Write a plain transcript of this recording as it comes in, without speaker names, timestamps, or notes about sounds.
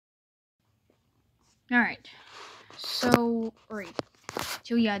Alright. So, right.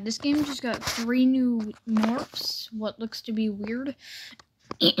 So yeah, this game just got 3 new morphs. What looks to be weird.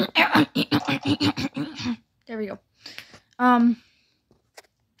 There we go. I'm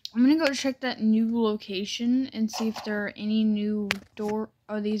gonna go check that new location and see if there are any new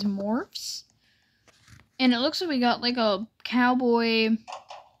these morphs. And it looks like we got like a cowboy,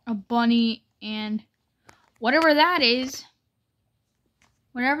 a bunny, and whatever that is.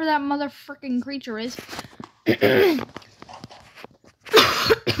 Whatever that motherfucking creature is.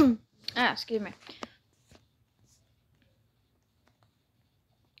 Excuse me.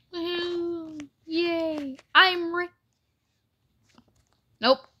 Woohoo! Yay! I'm rich.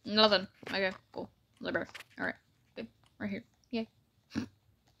 Nope, nothing. Okay, cool. Library. Alright. Good. Right here. Yay.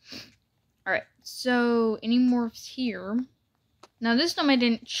 Alright, so any morphs here. Now this time I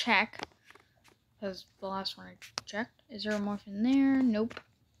didn't check. Because the last one I checked. Is there a morph in there? Nope.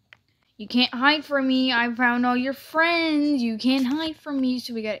 You can't hide from me. I found all your friends. You can't hide from me.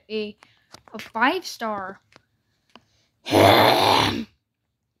 So we got a 5-star.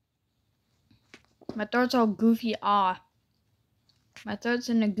 My throat's all goofy My throat's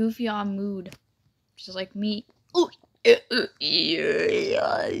in a goofy mood. Just like me. Ooh.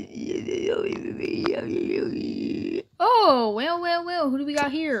 Oh, well. Who do we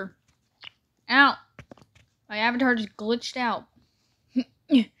got here? Ow. My avatar just glitched out.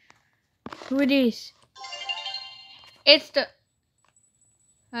 Who it is? It's the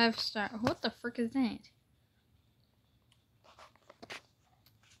 5-star. What the frick is that?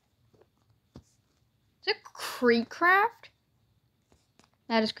 Is it creepcraft?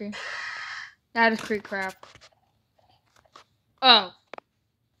 That is creepcraft. Oh.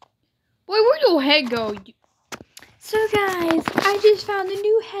 Boy, where'd your head go? So guys, I just found the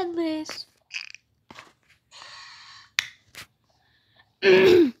new headless.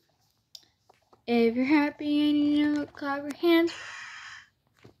 If you're happy and you know it, clap your hands.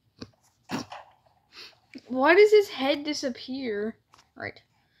 Why does his head disappear? Right.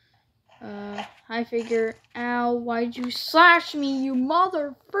 I figure, ow, why'd you slash me, you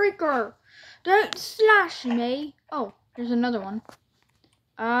mother freaker? Don't slash me. Oh, there's another one.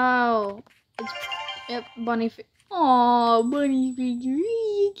 Oh, yep, bunny figure. Aw, bunny figure.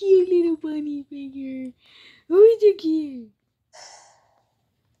 You cute little bunny figure. Who's so cute?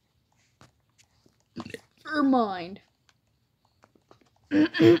 Never mind.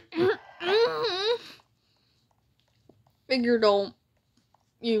 Figure don't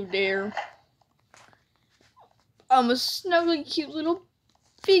you dare. I'm a snuggly cute little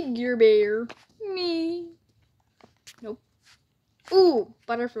figure bear. Me. Nope. Ooh,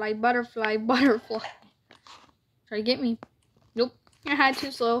 butterfly. Try to get me. Nope. I had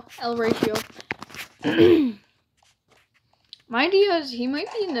too slow. L ratio. My idea is he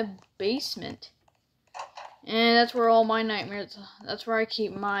might be in the basement. And that's where all my nightmares, that's where I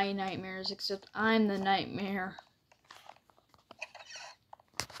keep my nightmares, except I'm the nightmare.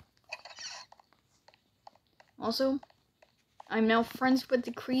 Also, I'm now friends with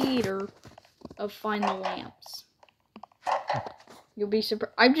the creator of Find the Lamps. You'll be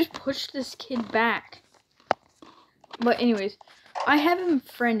surprised. I just pushed this kid back. But anyways, I have him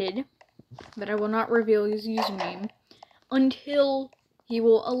friended, but I will not reveal his username until he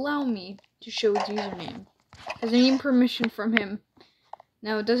will allow me to show his username. Because I need permission from him.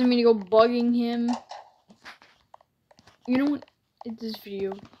 Now, it doesn't mean to go bugging him. You know what? In this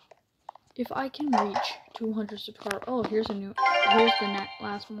video, if I can reach 200 subscribers. Oh, here's the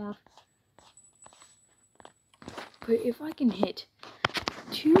last morph. But if I can hit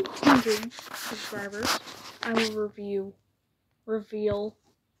 200 subscribers, I will reveal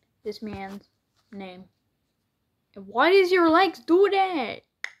this man's name. And why does your legs do that?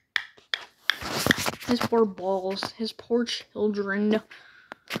 His poor balls. His poor children.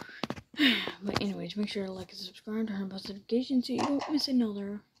 But anyways, make sure to like and subscribe, turn on post notifications so you don't miss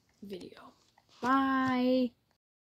another video. Bye.